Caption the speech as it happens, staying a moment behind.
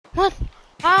What?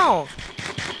 How?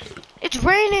 It's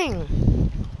raining! No,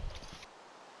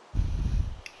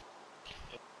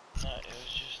 it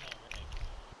was just not raining.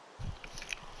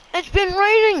 It's been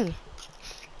raining!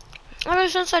 Ever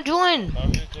since I joined.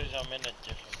 Probably because I'm in a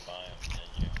different biome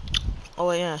than you.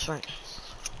 Oh, yeah, that's right.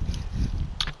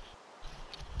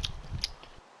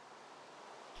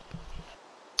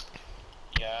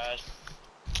 Yes.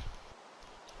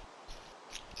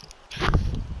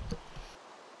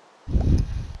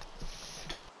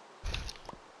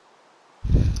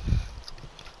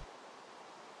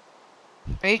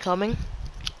 Are you coming?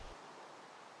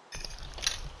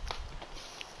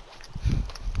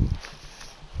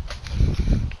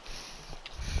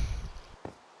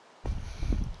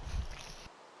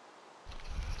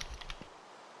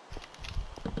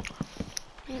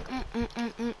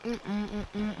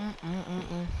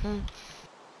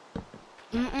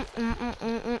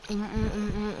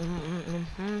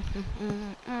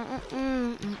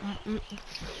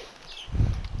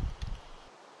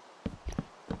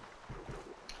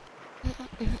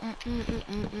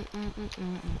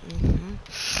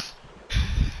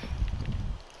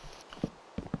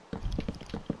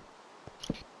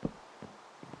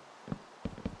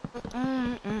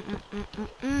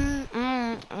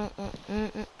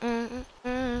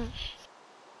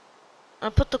 I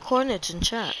put the coordinates in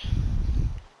chat.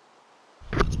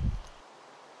 I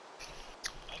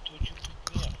told you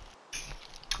pick me up.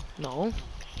 No.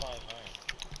 5 iron.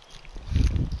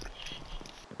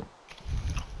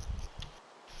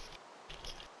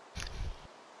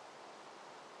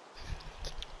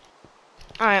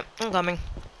 Alright, I'm coming.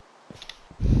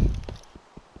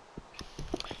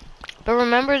 But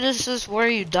remember, this is where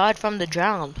you died from the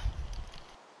drown.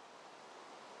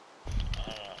 I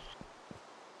don't know.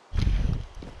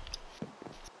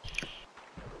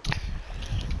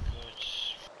 Good.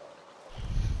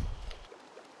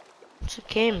 It's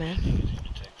okay, man.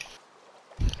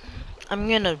 I'm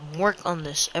gonna work on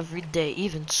this every day,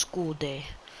 even school day.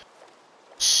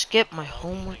 Skip my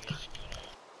homework.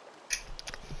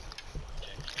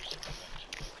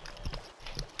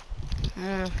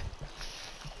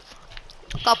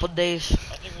 Couple days. I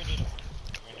think we need a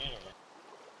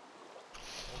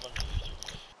whole bunch of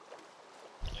YouTubers.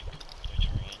 Like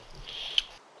Victorian.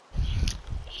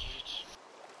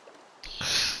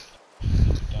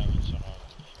 Diamonds on all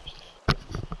the first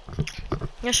day.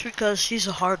 Just because he's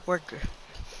a hard worker.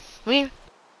 We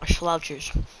are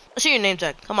slouchers. I see your name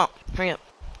tag. Come on, hurry up.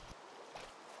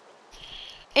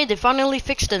 Hey, they finally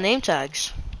fixed the name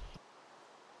tags.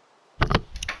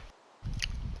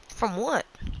 From what?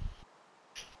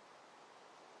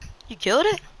 You killed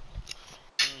it?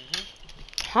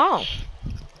 How?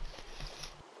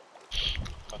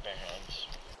 My bare hands.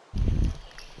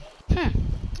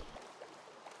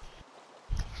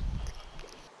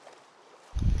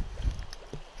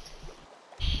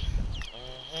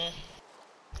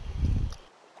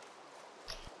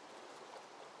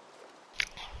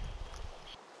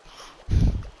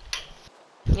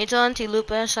 It's Auntie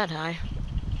Lupa said hi.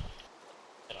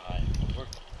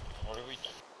 What are we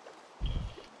doing?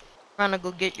 Trying to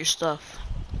go get your stuff.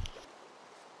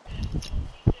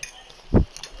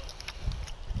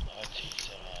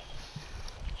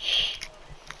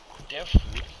 They have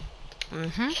food.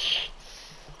 Mm-hmm.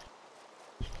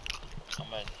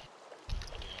 I'm at.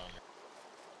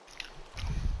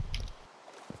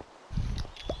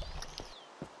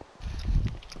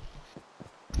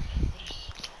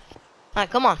 Alright,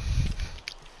 come on.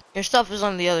 Your stuff is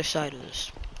on the other side of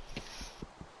this.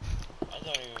 I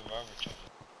don't even remember talking.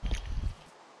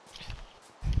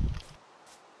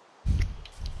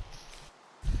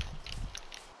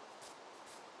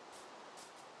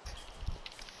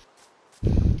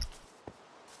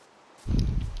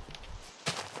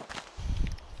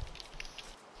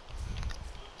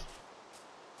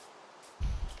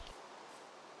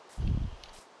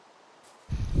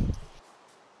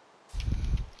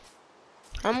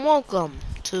 And welcome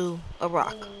to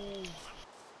Iraq. I'm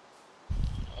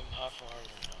half a heart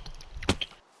now.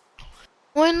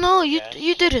 Wait, no, Yes.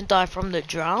 you didn't die from the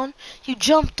drown. You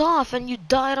jumped off and you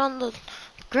died on the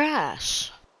grass.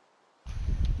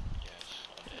 Yes.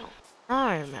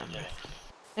 I remember. Yeah.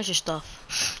 Here's your stuff.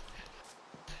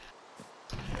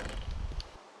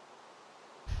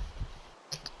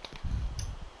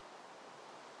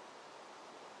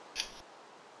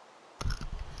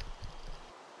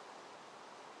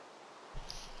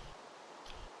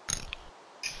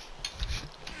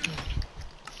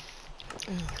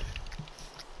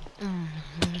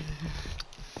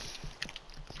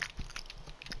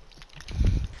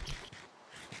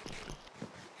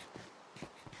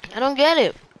 I don't get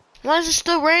it. Why is it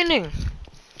still raining?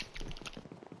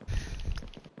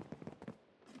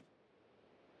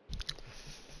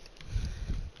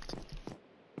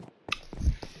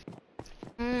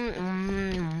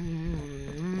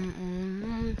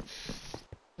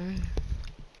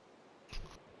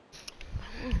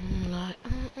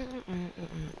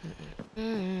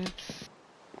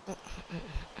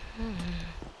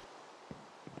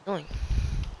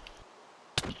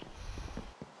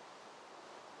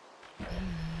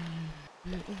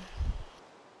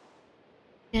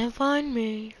 Can't find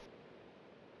me.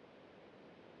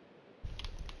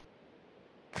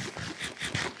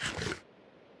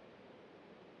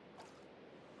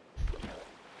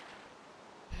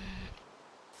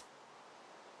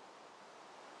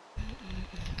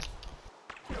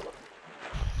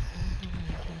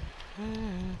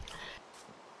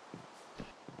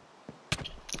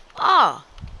 Ah!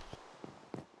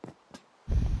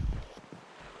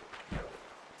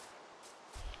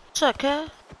 What's up,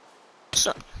 cat? What's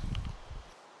up?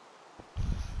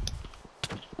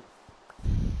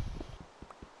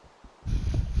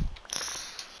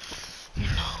 You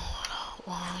know what I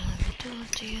want, let me do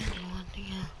it to you, do it to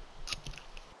you.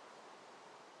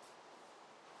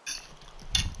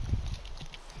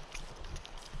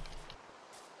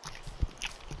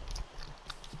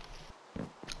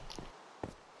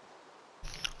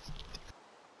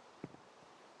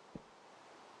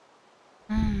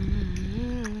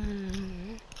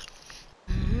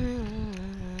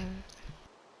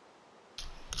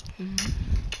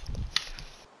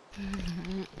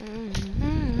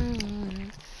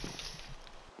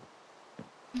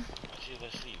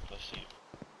 Let's sleep.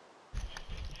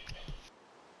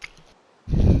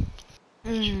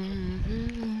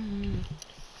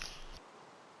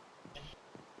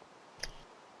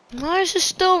 Why is it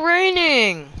still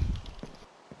raining?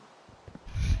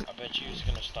 I bet you it's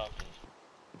gonna stop it.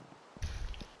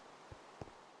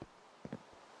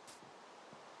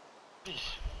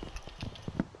 Please.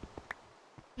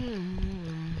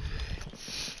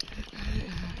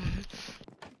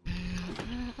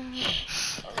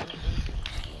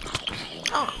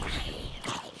 Oh.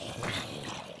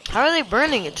 How are they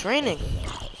burning? It's raining.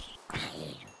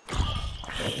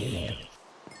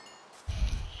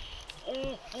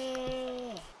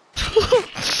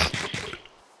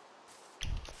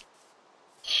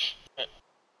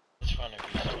 It's fine if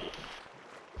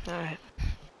you Alright.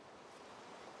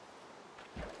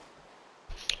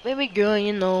 Baby girl,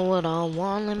 you know what I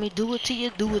want. Let me do it to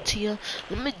you, do it to you.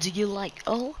 Let me do you like,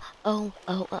 oh, oh,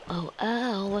 oh, oh, oh,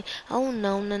 oh. Oh,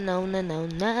 no, no, no, no, no,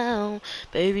 no.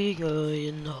 Baby girl,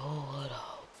 you know what I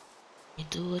want. Let me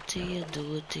do it to you,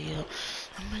 do it to you.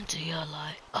 Let me do you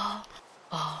like, oh,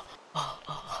 oh, oh,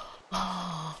 oh,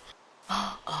 oh,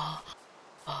 oh, oh,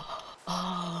 oh,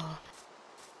 oh.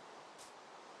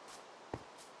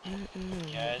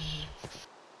 Yes.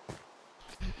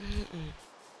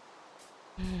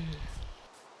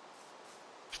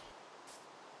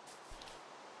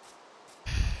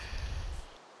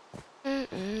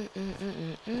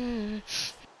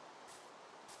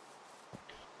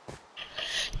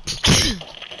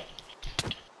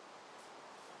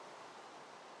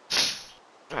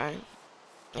 Alright.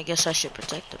 I guess I should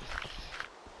protect him.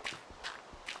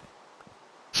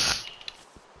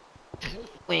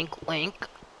 Wink, wink.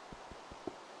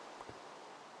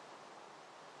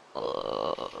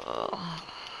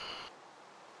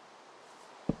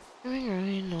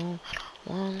 You know,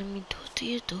 well, let me do it to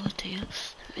you, do it to you.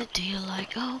 Let me do you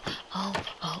like, oh, oh,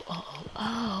 oh, oh, oh,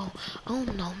 oh, oh,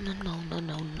 no, no, no, no,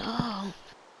 no, no.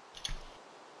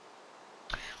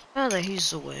 Now that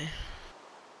he's away.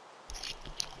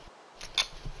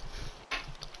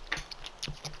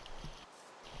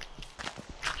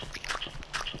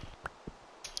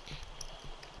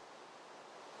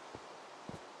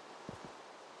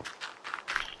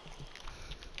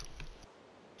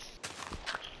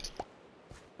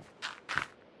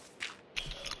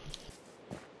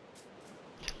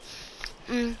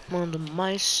 One of the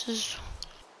mice is...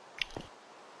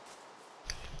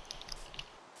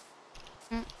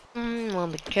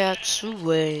 When the cat's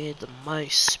away, the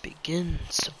mice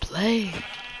begins to play.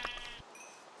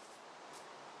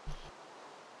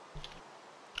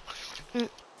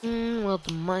 While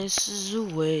the mice is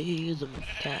away, the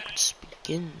cats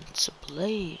begin to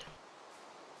play.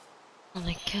 When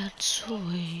the cat's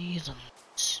away, the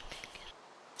mice begin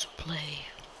to play.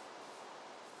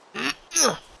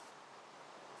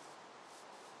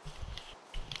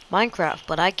 Minecraft,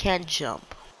 but I can't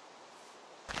jump.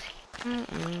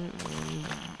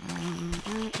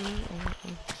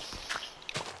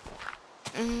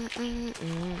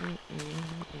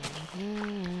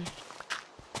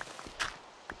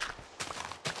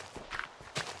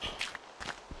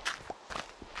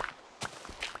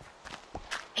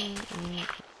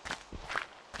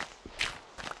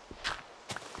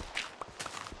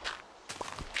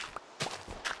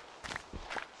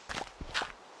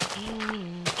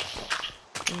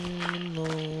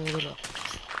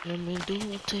 Let me do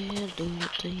it to you, do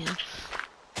it to you.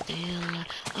 Feel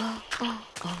like, oh, oh,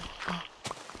 oh, oh,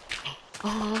 oh,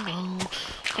 oh,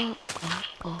 oh, oh,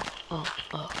 oh, oh,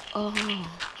 oh, oh,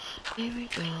 baby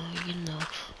girl, you know,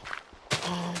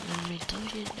 oh.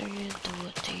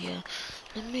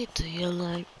 me do you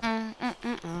like?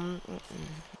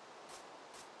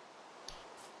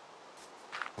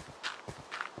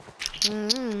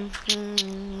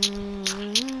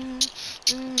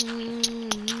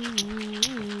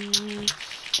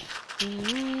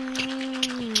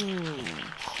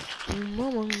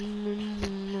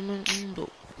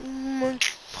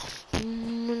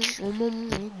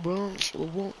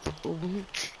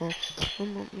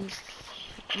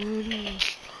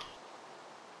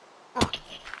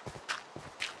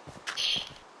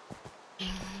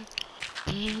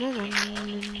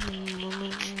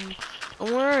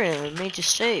 Don't worry, I made you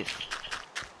safe.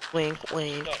 Wink,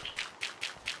 wink.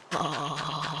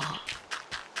 Ah.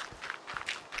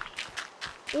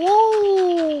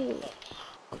 Whoa!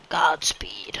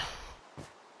 Godspeed.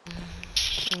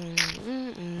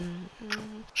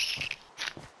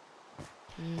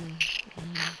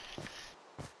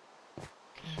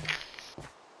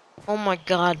 Oh my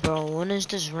god, bro, when is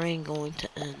this rain going to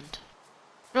end?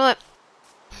 You know what?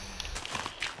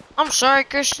 I'm sorry,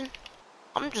 Christian.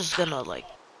 I'm just gonna, like,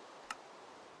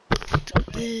 do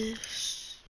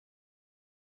this.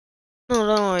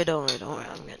 No, don't worry,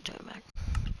 I'm gonna turn it back.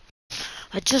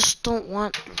 I just don't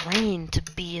want rain to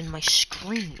be in my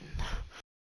screen.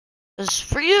 Because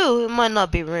for you, it might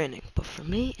not be raining, but for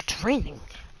me, it's raining.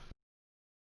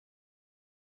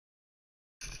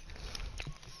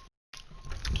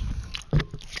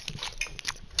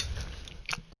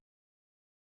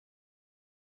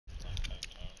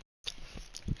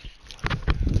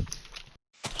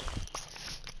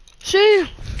 See?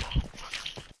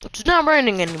 It's not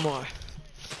raining anymore.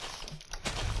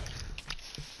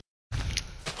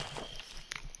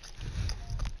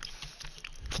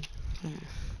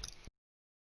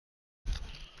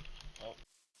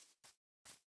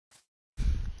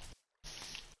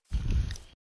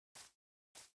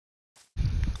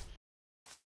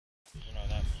 You know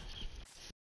that means.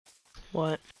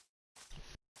 What?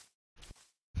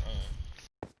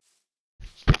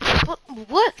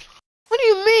 What? What do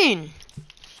you mean?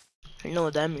 I know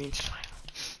what that means.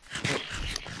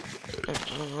 I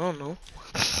don't know.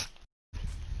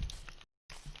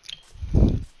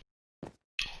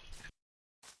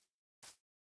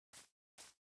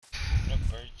 Look,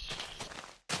 birds.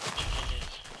 Chickens.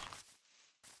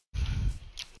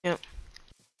 Yep.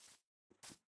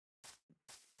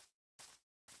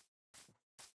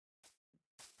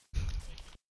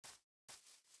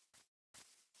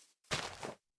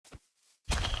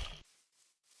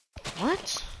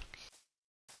 What?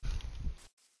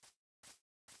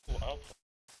 Ooh, output.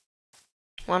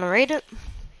 Wanna rate it?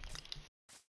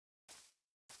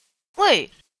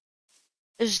 Wait.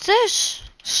 Is this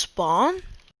spawn?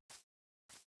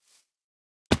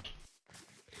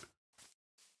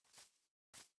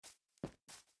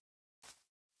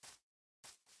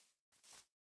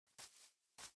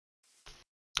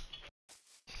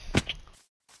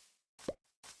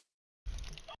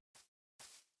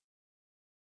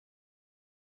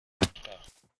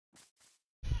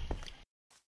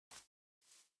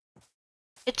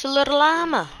 It's a little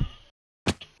llama.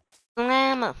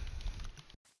 Llama.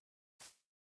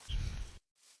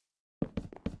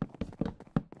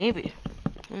 Maybe.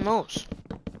 Who knows?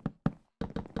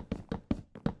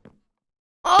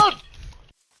 Oh!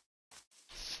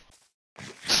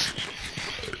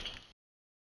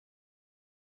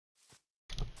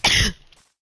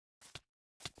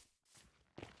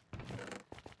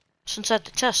 It's inside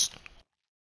the chest.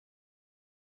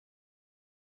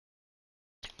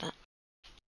 Take that.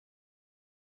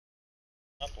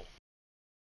 Apple.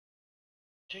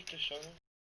 Take the shovel.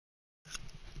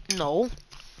 No.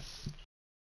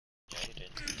 Yeah, you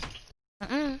did.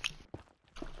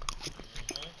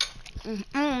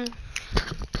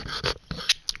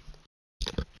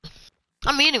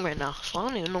 I'm eating right now, so I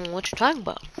don't even know what you're talking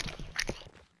about.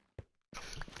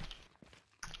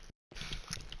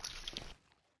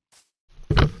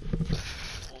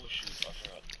 Oh shoot, I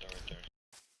forgot. They're right there.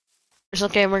 It's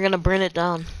okay, we're gonna burn it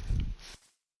down.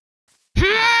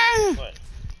 What?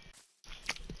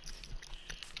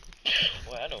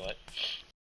 Well, I know what.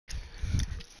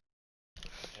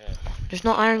 Yeah. There's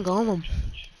no iron golem.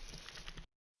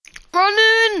 Run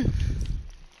in!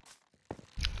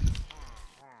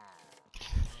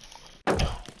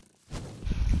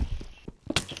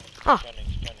 Huh.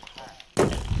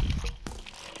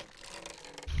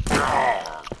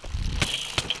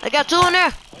 I got two in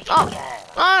there. Oh.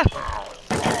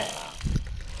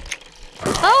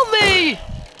 Help me!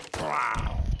 Go.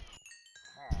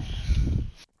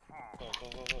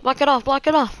 Block it off, block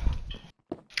it off.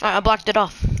 Alright, I blocked it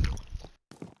off.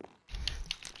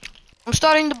 I'm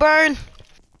starting to burn.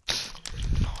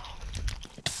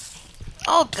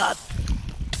 Oh god.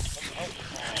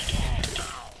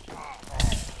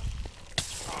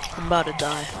 I'm about to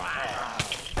die.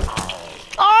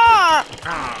 Ah!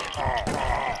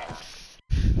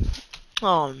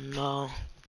 Oh no.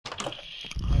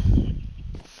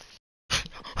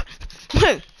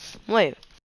 Wait, wait.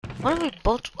 Why do we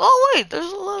both? Oh wait,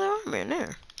 there's a lot of armor in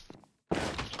there.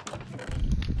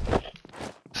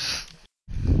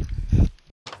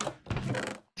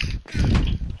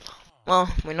 Well,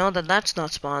 we know that that's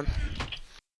not spawn.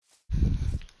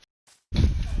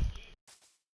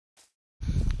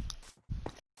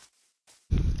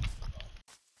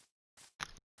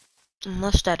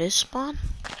 Unless that is spawn.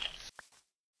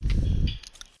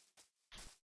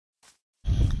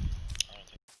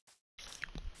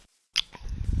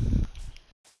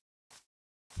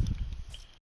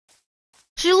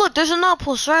 See, look, there's an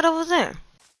outpost right over there.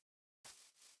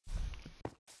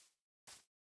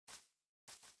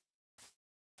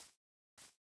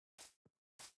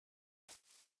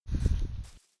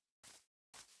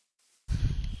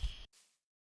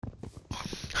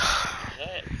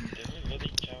 Did we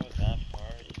really travel that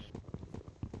far?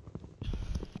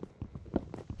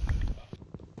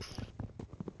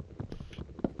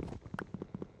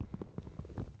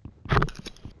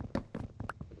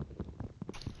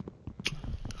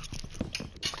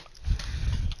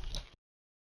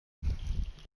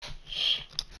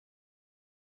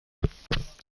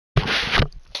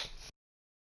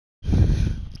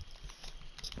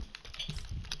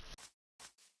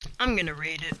 I'm gonna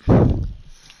raid it.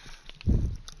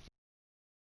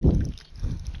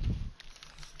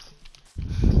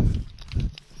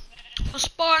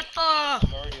 Sparta!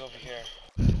 I'm already over here.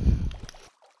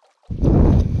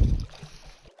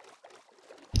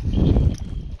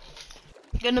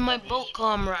 Get into my boat,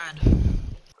 comrade.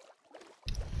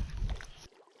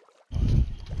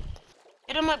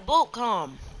 Get in my boat,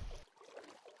 com.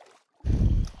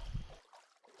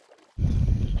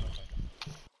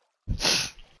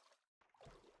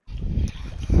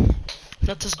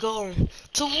 Let us go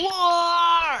to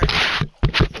war!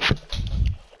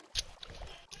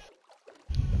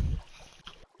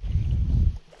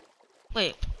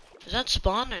 Wait, is that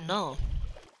spawn or no?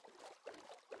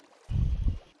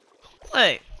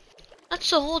 Wait,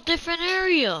 that's a whole different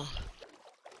area.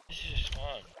 This is a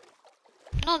spawn.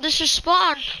 No, this is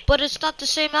spawn, but it's not the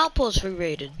same outpost we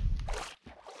raided.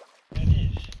 That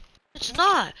is. It's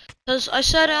not, because I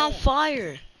set it on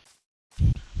fire.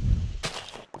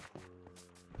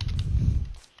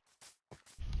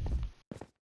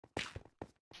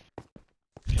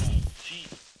 See.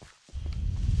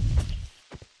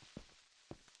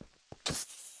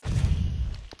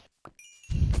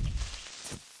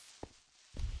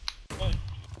 What?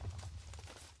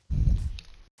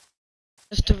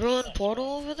 Is the ruined portal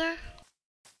over there?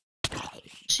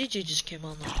 CG just came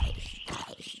online.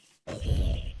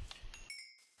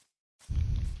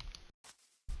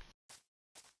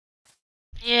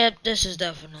 Yeah, this is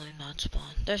definitely not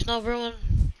spawn. There's no ruined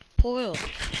portal.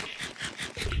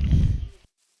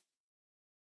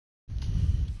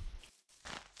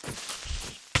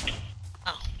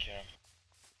 Oh. Get him.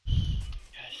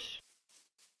 Yes.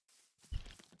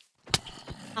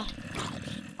 Oh.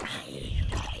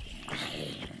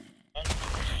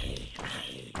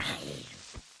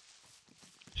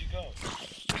 Where'd you go?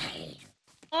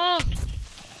 Oh!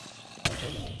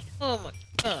 Oh my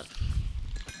god.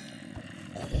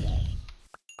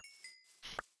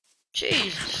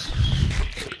 Jesus.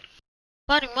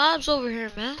 Fighting mobs over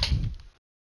here, man.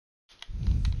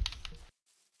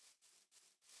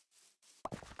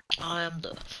 I am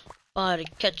the body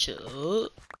catcher.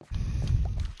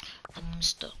 I'm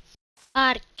Mr.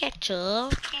 Body catcher.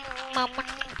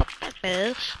 Where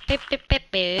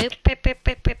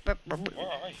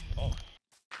are you? Oh.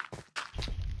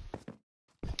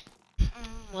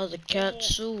 While the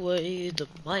cat's away, the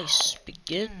mice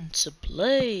begin to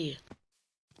play.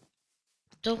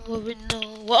 Don't worry,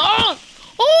 no. Ah!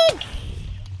 Oh!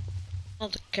 While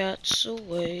the cat's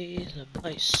away, the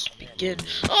mice begin.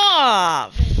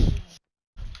 Ah!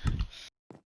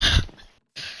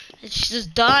 It's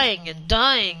just dying and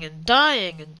dying and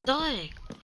dying and dying.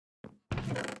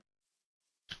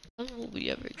 When will we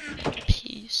ever get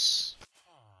peace?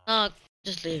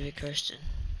 Just leave it, Kirsten.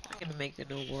 I'm gonna make the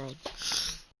new world.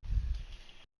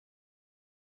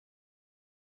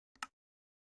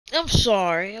 I'm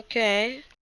sorry, okay?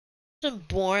 I wasn't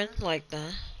born like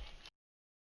that.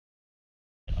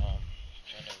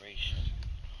 Generation.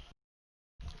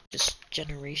 Just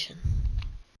generation.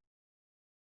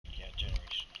 Yeah,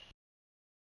 generation.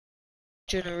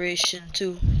 Generation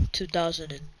 2,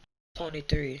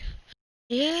 2023.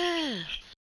 Yeah!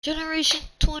 Generation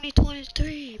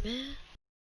 2023, man.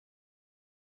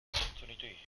 23.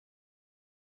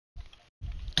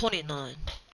 29.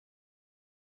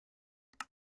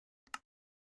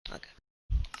 Okay.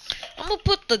 I'm gonna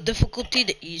put the difficulty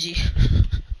to easy.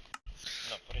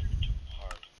 No, put it too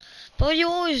hard. But you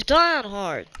always die on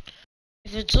hard.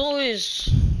 If it's always...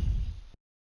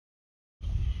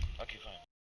 Okay, fine.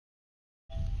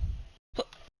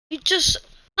 You just...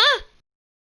 Huh?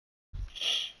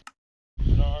 Put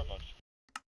it on hard mode.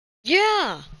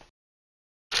 Yeah.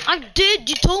 I did.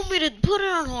 You told me to put it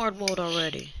on hard mode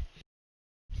already.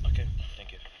 Okay,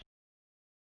 thank you.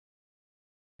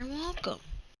 You're welcome.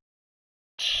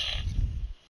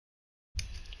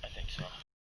 I think so.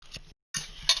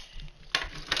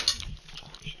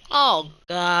 Oh,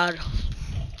 God.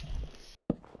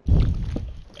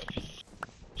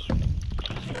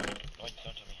 Wait,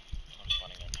 don't tell me. I'm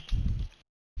spawning in.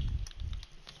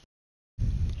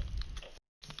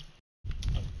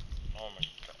 Oh my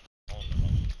god. Oh no.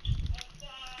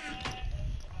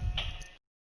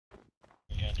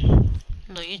 Again.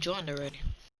 No, you joined already.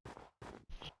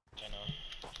 I know.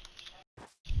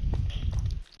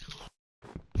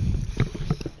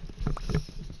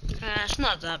 It's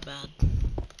not that bad.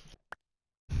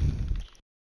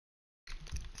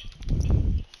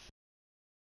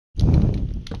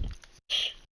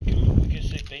 We can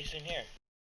say base in here.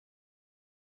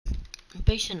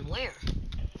 Base in where?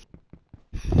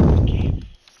 Cave.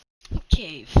 What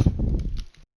cave?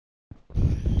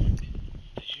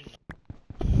 Did you know?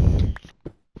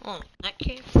 Oh, that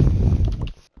cave?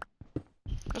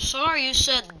 I'm sorry you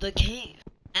said the cave.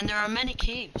 And there are many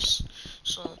caves.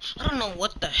 So, I don't know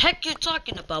what the heck you're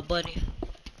talking about, buddy.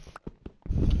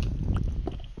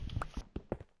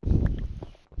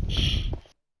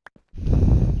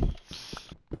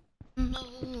 No,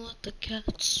 let the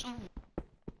cats and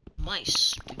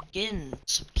mice begin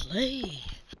to play.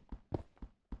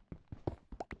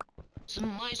 The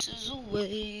mice is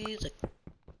away.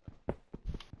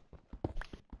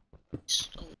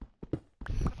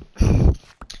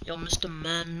 Yo, Mr.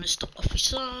 Man, Mr.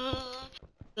 Officer,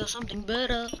 got something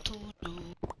better to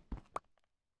do.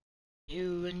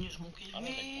 You and you smoking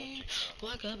me,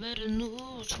 like I better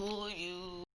news for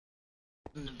you.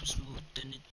 Never smoked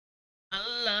anything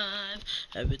alive.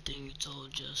 Everything you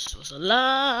told just was a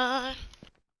lie.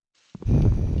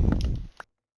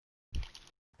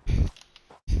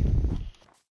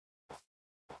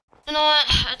 You know what?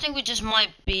 I think we just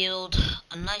might build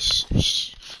a nice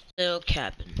little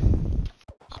cabin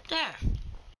up there.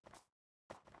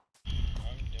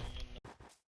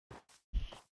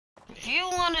 If you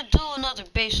want to do another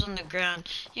base on the ground,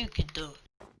 you could do it.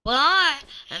 But I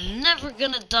am never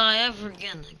gonna die ever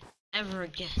again. Ever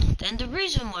again. And the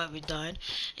reason why we died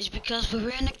is because we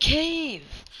were in a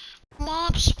cave.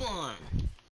 Mob spawn.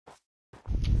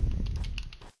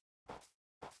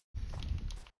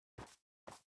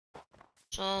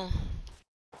 So,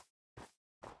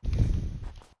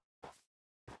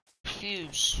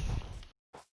 refuse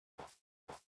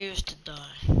to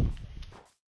die.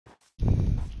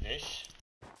 This?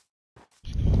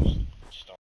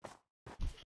 Stop.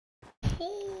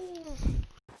 Ooh,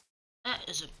 that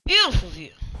is a beautiful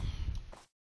view.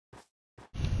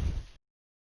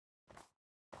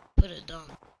 Put it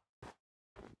down.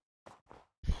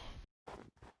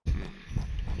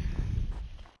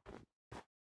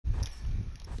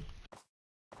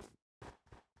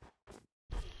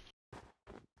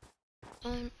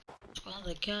 Squad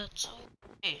the cats.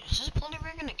 Hey, is this Pony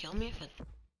Bear gonna kill me if it...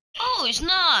 Oh, he's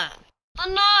not! Oh,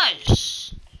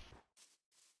 nice!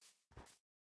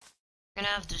 We're gonna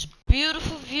have this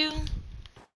beautiful view.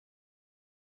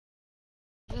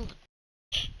 Ooh.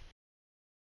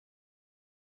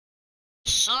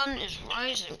 The sun is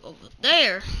rising over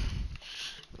there.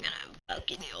 We're gonna have a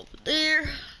balcony over there.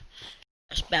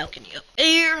 There's balcony up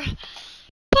there.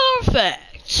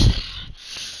 Perfect!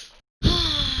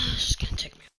 This is gonna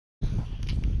take me.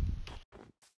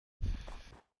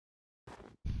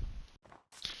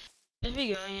 Baby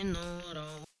girl, you know what I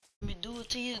want. Let me do it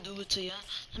to you, do it to you.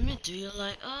 Let me do you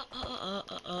like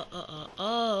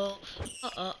oh.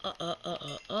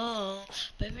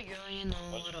 Baby girl, you know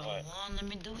what I want. Let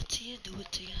me do it to you, do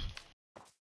it to you.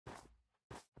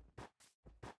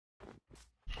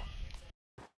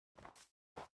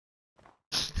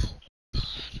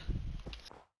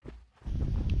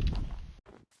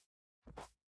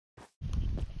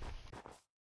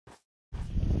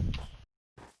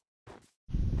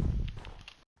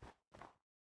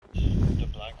 The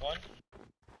black one?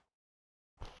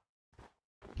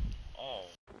 Oh,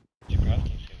 the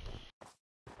crafting table.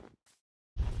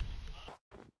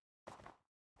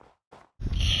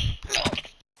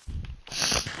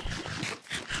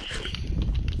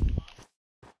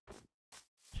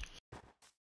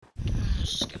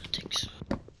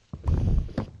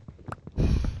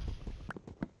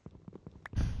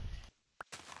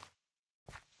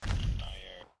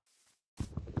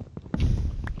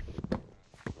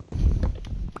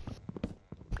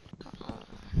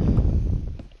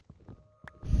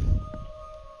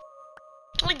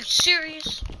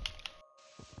 serious?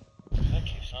 Is that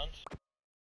cave sounds?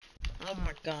 Oh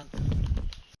my god.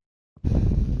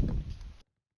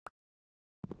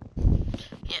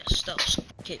 Yes, that was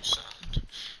a cave sound.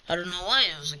 I don't know why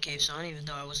it was a cave sound, even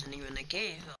though I wasn't even in a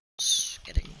cave. I was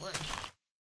getting wood.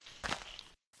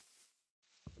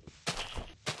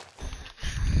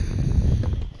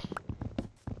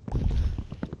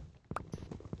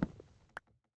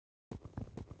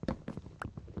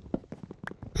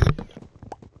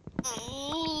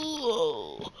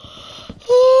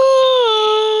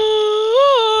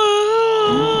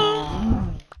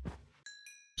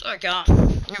 Sorry, God.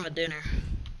 I have a dinner.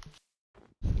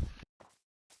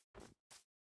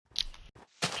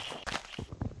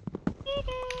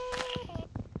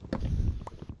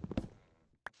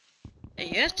 Hey,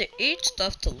 you have to eat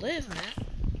stuff to live, man.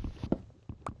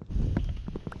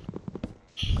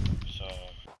 So,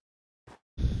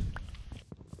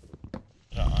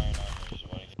 the iron armor is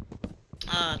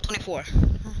what 24.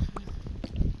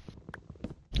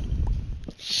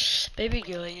 Baby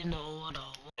girl, you know what I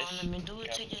want. Let me do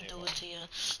it to you, do it to you.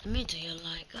 Let me do you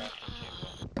like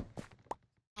evil.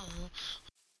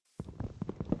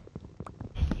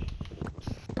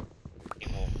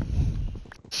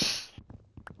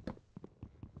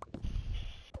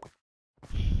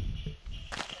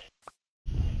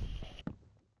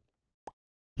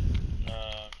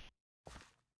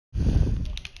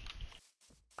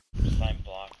 Slime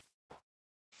block.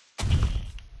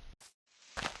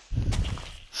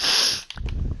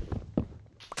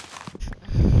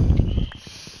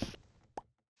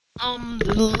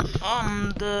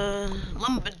 I'm the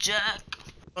lumberjack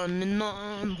running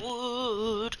on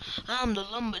wood. I'm the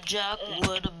lumberjack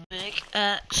with a big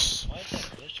axe. Why is that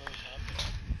glitch always happening?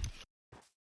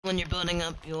 When you're building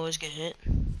up, you always get hit.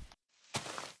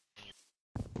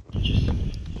 You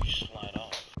slide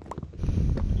off.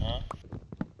 Huh?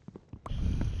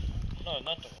 No,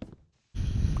 not the.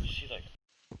 You see, like.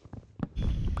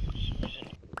 For some reason.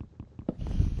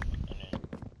 And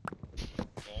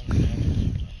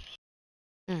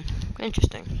then.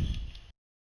 Interesting.